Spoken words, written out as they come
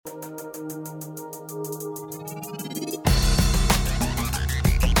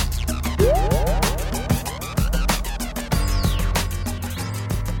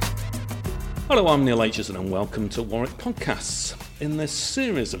Hello, I'm Neil Aitchison and welcome to Warwick Podcasts. In this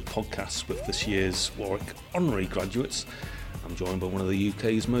series of podcasts with this year's Warwick honorary graduates, I'm joined by one of the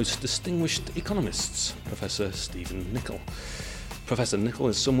UK's most distinguished economists, Professor Stephen Nickell. Professor Nickell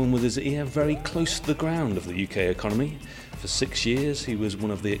is someone with his ear very close to the ground of the UK economy. For 6 years, he was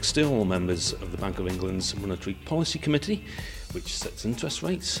one of the external members of the Bank of England's Monetary Policy Committee, which sets interest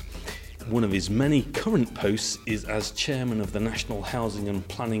rates. One of his many current posts is as chairman of the National Housing and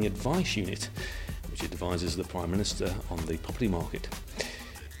Planning Advice Unit, which advises the Prime Minister on the property market.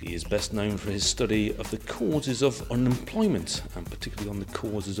 He is best known for his study of the causes of unemployment, and particularly on the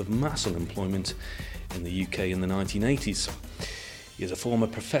causes of mass unemployment in the UK in the 1980s. He is a former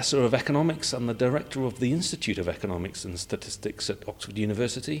Professor of Economics and the Director of the Institute of Economics and Statistics at Oxford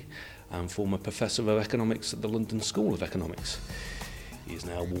University, and former Professor of Economics at the London School of Economics. He is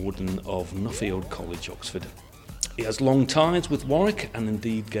now Warden of Nuffield College, Oxford. He has long ties with Warwick and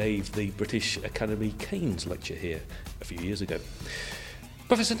indeed gave the British Academy Keynes lecture here a few years ago.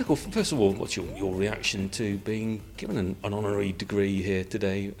 Professor Nickell, first of all, what's your reaction to being given an honorary degree here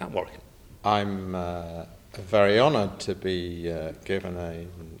today at Warwick? I'm very honoured to be given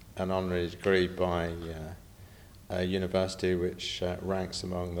an honorary degree by a university which ranks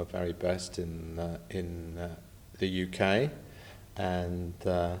among the very best in the UK. And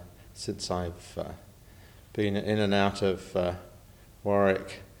since I've been in and out of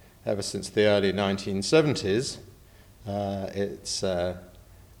Warwick ever since the early 1970s, it's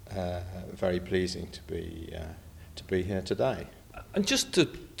very pleasing to be here today. And just to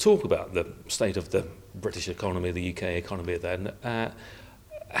talk about the state of the British economy, the UK economy then,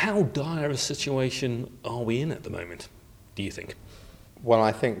 how dire a situation are we in at the moment, do you think? Well,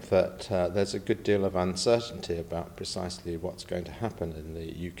 I think that there's a good deal of uncertainty about precisely what's going to happen in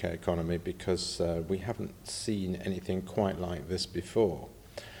the UK economy because we haven't seen anything quite like this before.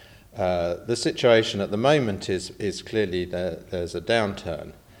 The situation at the moment is clearly there's a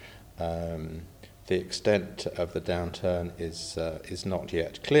downturn. The extent of the downturn is not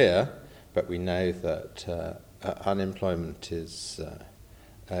yet clear, but we know that unemployment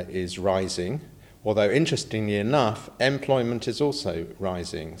is rising. Although, interestingly enough, employment is also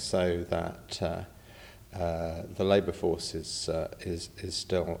rising, so that the labour force is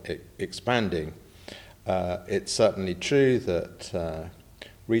still expanding. It's certainly true that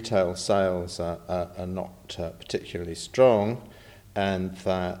retail sales are not particularly strong, and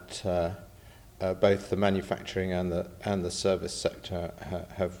that both the manufacturing and the service sector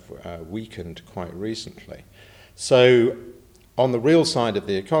have weakened quite recently. So, on the real side of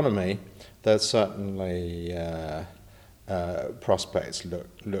the economy, there's certainly prospects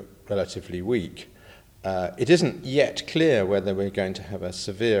look relatively weak. It isn't yet clear whether we're going to have a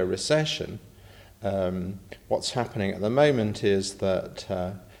severe recession. What's happening at the moment is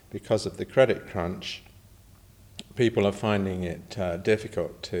that because of the credit crunch, people are finding it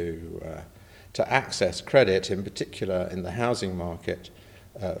difficult to access credit, in particular in the housing market.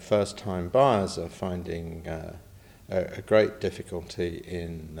 First-time buyers are finding a great difficulty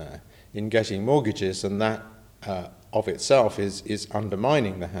in getting mortgages, and that of itself is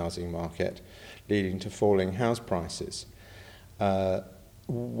undermining the housing market, leading to falling house prices.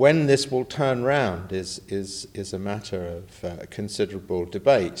 When this will turn round is a matter of considerable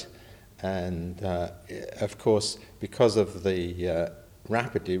debate, and of course, because of the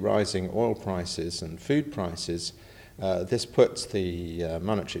rapidly rising oil prices and food prices, this puts the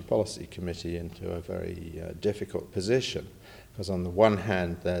Monetary Policy Committee into a very difficult position, because on the one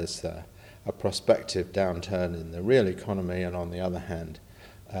hand there's a prospective downturn in the real economy, and on the other hand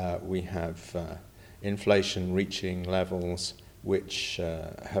we have inflation reaching levels which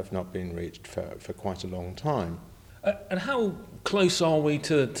have not been reached for quite a long time. And how close are we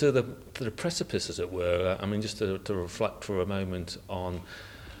to the precipice, as it were? I mean, just to reflect for a moment on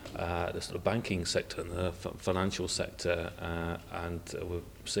the sort of banking sector and the financial sector, and we've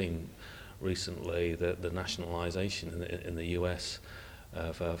seen recently the nationalisation in the US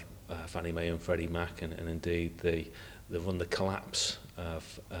of Fannie Mae and Freddie Mac, and indeed the collapse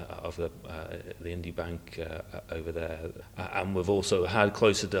of the indie bank over there, and we've also had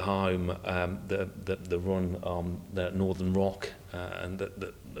closer to home the run on the Northern Rock and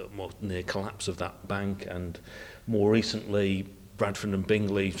the more near collapse of that bank, and more recently Bradford and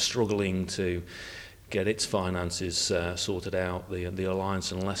Bingley struggling to get its finances sorted out. The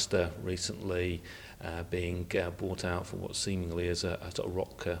Alliance and Leicester recently being bought out for what seemingly is a sort of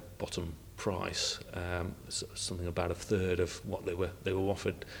rock bottom price, something about a third of what they were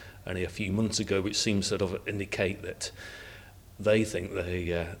offered only a few months ago, which seems sort of indicate that they think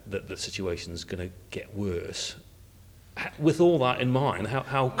that the situation is going to get worse. With all that in mind,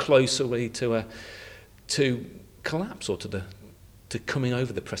 how close are we to collapse or to coming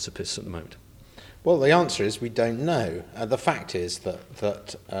over the precipice at the moment? Well, the answer is we don't know. The fact is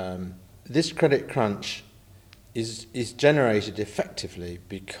that this credit crunch is generated effectively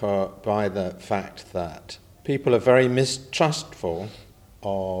by the fact that people are very mistrustful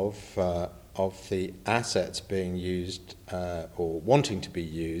of the assets being used or wanting to be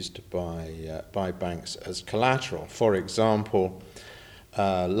used by banks as collateral. For example,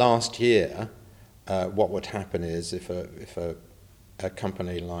 last year, what would happen is if a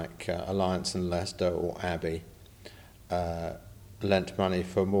company like Alliance and Leicester or Abbey lent money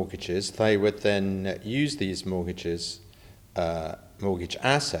for mortgages, they would then use these mortgage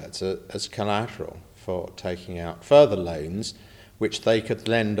assets as collateral for taking out further loans, which they could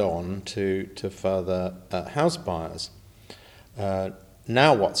lend on to further house buyers.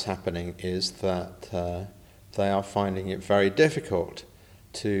 Now what's happening is that they are finding it very difficult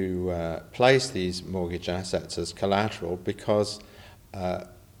to place these mortgage assets as collateral because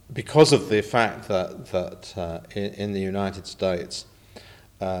of the fact that in the United States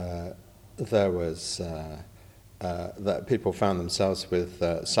there was that people found themselves with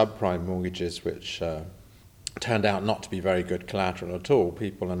subprime mortgages which turned out not to be very good collateral at all.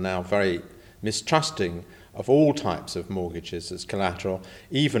 People are now very mistrusting of all types of mortgages as collateral,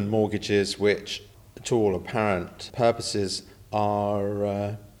 even mortgages which, to all apparent purposes,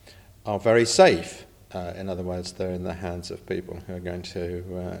 are very safe. In other words, they're in the hands of people who are going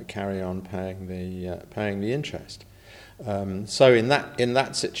to carry on paying the interest. So in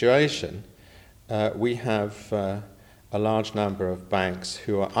that situation, we have a large number of banks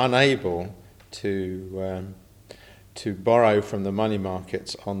who are unable to borrow from the money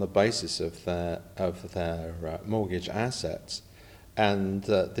markets on the basis of their mortgage assets, and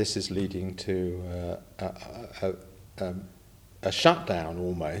this is leading to a shutdown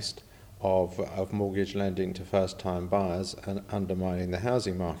almost of mortgage lending to first-time buyers and undermining the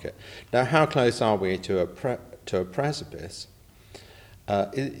housing market. Now, how close are we to a precipice?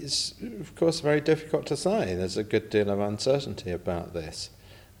 It's, of course, very difficult to say. There's a good deal of uncertainty about this.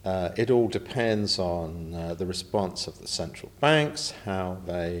 It all depends on the response of the central banks, how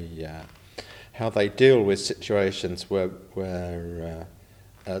they deal with situations where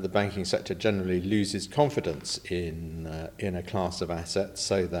the banking sector generally loses confidence in a class of assets,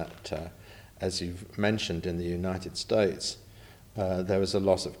 so that, as you've mentioned, in the United States, there was a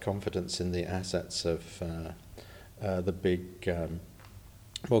loss of confidence in the assets of the big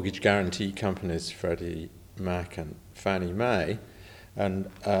mortgage guarantee companies, Freddie Mac and Fannie Mae, and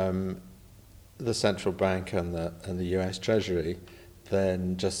the central bank and the US Treasury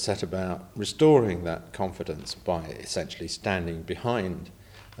then just set about restoring that confidence by essentially standing behind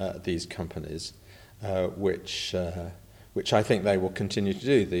these companies, which I think they will continue to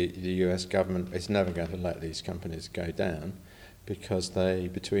do. The US government is never going to let these companies go down because they,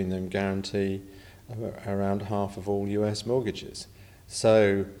 between them, guarantee around half of all US mortgages.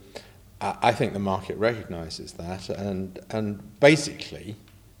 So I think the market recognises that, and basically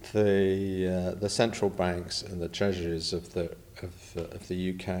the central banks and the treasuries of the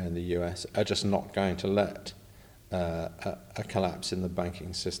UK and the US are just not going to let a collapse in the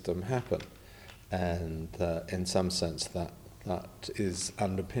banking system happen, and in some sense that is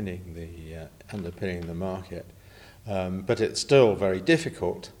underpinning the market. But it's still very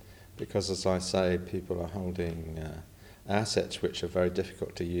difficult because, as I say, people are holding assets which are very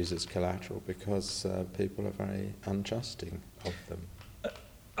difficult to use as collateral because people are very untrusting of them.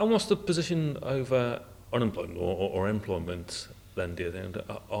 And what's the position over unemployment or employment then, do you think?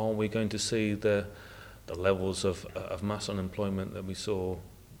 Are we going to see the levels of mass unemployment that we saw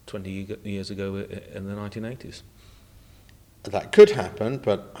 20 years ago in the 1980s? That could happen,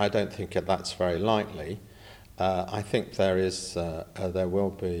 but I don't think that's very likely. I think there will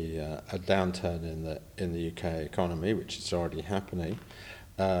be a downturn in the UK economy, which is already happening.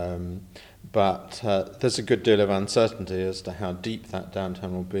 But there's a good deal of uncertainty as to how deep that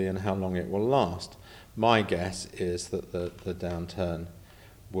downturn will be and how long it will last. My guess is that the downturn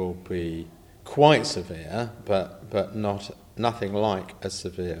will be quite severe, but nothing like as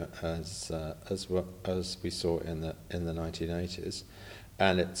severe as we saw in the 1980s.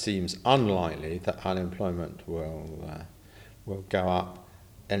 And it seems unlikely that unemployment will go up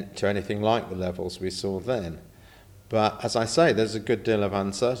to anything like the levels we saw then. But as I say, there's a good deal of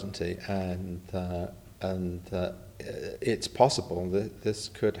uncertainty, and it's possible that this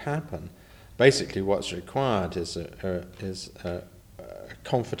could happen. Basically, what's required is a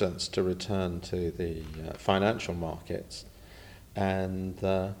confidence to return to the financial markets, and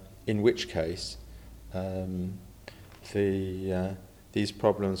in which case these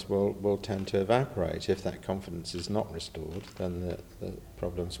problems will tend to evaporate. If that confidence is not restored, then the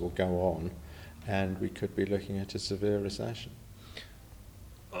problems will go on, and we could be looking at a severe recession.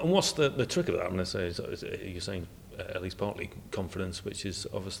 And what's the trick of that? I'm going to say, you're saying at least partly confidence, which is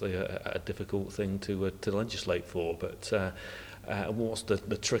obviously a difficult thing to legislate for, but what's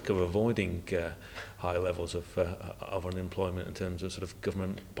the trick of avoiding high levels of unemployment in terms of sort of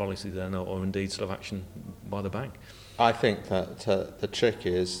government policy then, or indeed sort of action by the bank? I think that the trick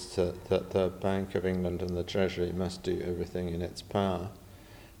is that the Bank of England and the Treasury must do everything in its power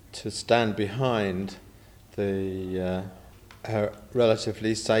to stand behind the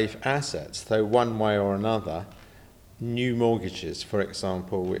relatively safe assets, though one way or another, new mortgages, for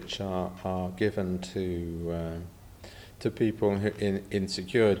example, which are given to people who in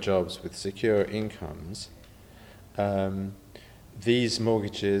secure jobs with secure incomes, these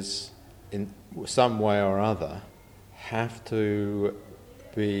mortgages, in some way or other, have to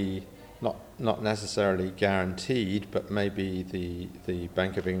be not necessarily guaranteed, but maybe the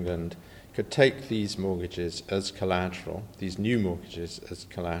Bank of England could take these mortgages as collateral, these new mortgages as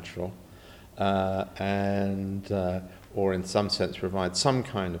collateral, and or in some sense provide some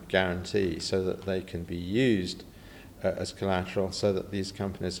kind of guarantee so that they can be used as collateral, so that these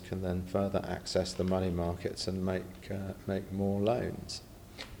companies can then further access the money markets and make more loans.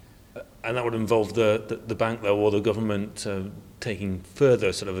 And that would involve the bank, though, or the government taking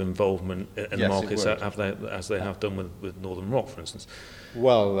further sort of involvement in the markets, as they have done with Northern Rock, for instance.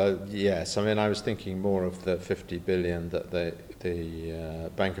 Well, yes. I mean, I was thinking more of the 50 billion that the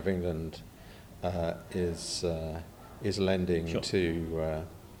Bank of England is lending to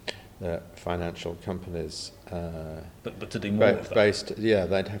financial companies. But to do more of that.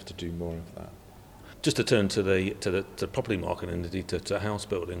 They'd have to do more of that. Just to turn to the property market and indeed to house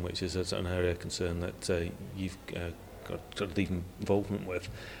building, which is an area of concern that you've got sort of deep involvement with.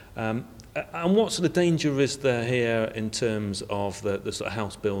 And what sort of danger is there here in terms of the sort of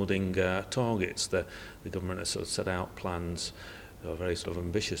house building targets? The government has sort of set out plans, very sort of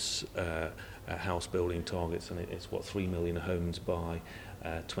ambitious house building targets, and it's 3 million homes by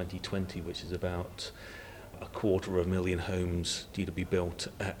 2020, which is about 250,000 homes due to be built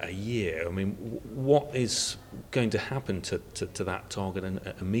a year. I mean, what is going to happen to that target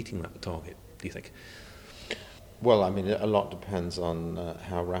and meeting that target, do you think? Well, I mean, a lot depends on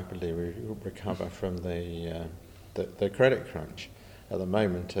how rapidly we recover from the credit crunch. At the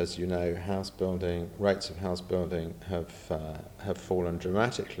moment, as you know, rates of house building have fallen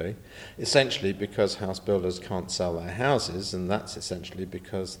dramatically, essentially because house builders can't sell their houses, and that's essentially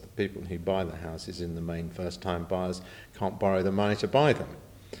because the people who buy the houses, in the main first-time buyers, can't borrow the money to buy them.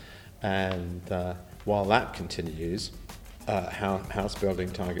 And while that continues, house building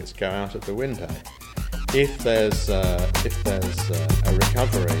targets go out of the window. If there's a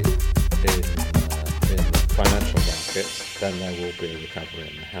recovery in financial markets, then there will be a recovery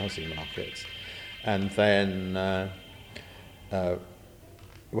in the housing markets, and then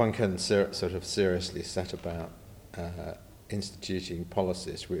one can sort of seriously set about instituting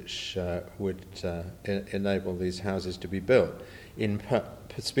policies which would enable these houses to be built.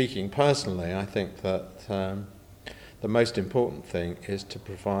 Speaking personally, I think that the most important thing is to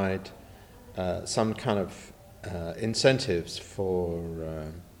provide some kind of incentives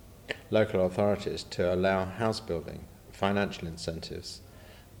for local authorities to allow house building, financial incentives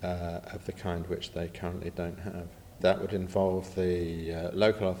of the kind which they currently don't have. That would involve the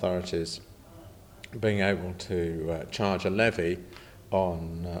local authorities being able to charge a levy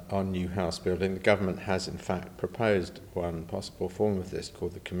on new house building. The government has in fact proposed one possible form of this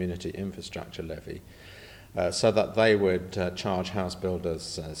called the Community Infrastructure Levy, so that they would charge house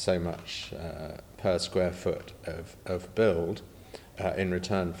builders so much per square foot of build in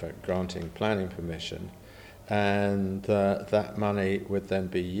return for granting planning permission, and that money would then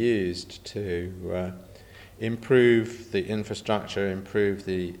be used to improve the infrastructure, improve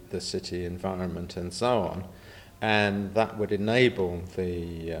the city environment and so on, and that would enable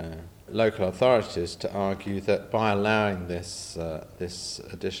the local authorities to argue that by allowing this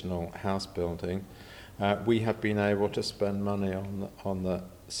additional house building, we have been able to spend money on the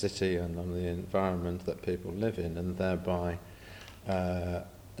city and on the environment that people live in, and thereby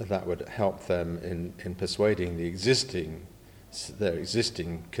that would help them in persuading their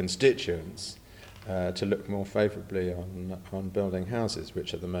existing constituents to look more favourably on building houses,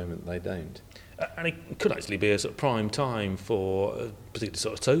 which at the moment they don't. And it could actually be a sort of prime time for particularly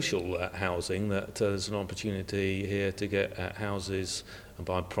sort of social housing, that there's an opportunity here to get houses and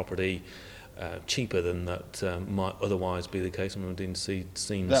buy property cheaper than that might otherwise be the case. And we've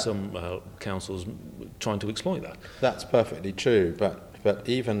seen some councils trying to exploit that. That's perfectly true, but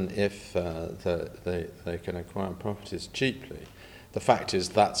even if they can acquire properties cheaply, the fact is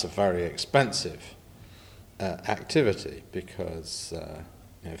that's a very expensive activity, because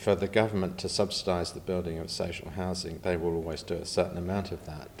for the government to subsidise the building of social housing, they will always do a certain amount of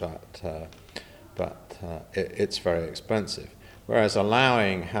that, but it's very expensive. Whereas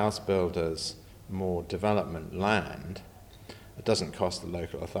allowing house builders more development land, it doesn't cost the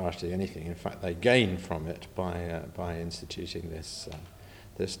local authority anything. In fact, they gain from it by instituting this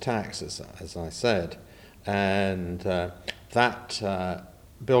tax, as I said, and that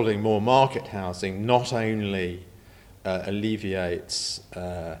building more market housing not only alleviates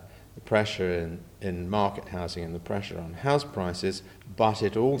the pressure in market housing and the pressure on house prices, but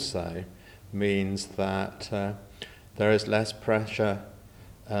it also means that there is less pressure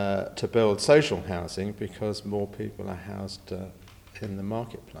to build social housing because more people are housed in the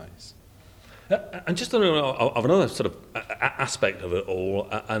marketplace. And just of another sort of aspect of it all,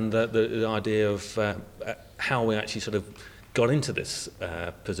 and the idea of how we actually sort of got into this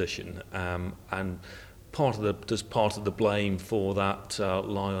position, and part of the blame for that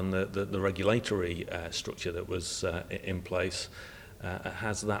lie on the regulatory structure that was in place.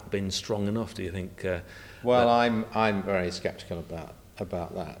 Has that been strong enough, do you think? Well, I'm very sceptical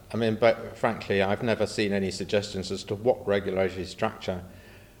about that. I mean, but frankly, I've never seen any suggestions as to what regulatory structure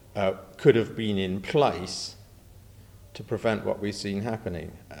could have been in place to prevent what we've seen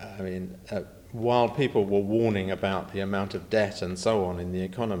happening. I mean, while people were warning about the amount of debt and so on in the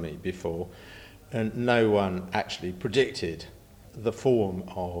economy before, and no one actually predicted the form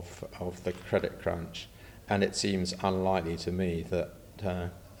of the credit crunch, and it seems unlikely to me that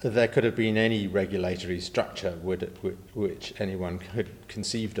there could have been any regulatory structure which anyone could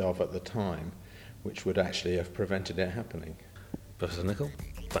conceived of at the time, which would actually have prevented it happening. Professor Nickell,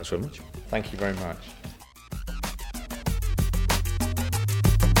 thanks very much. Thank you very much.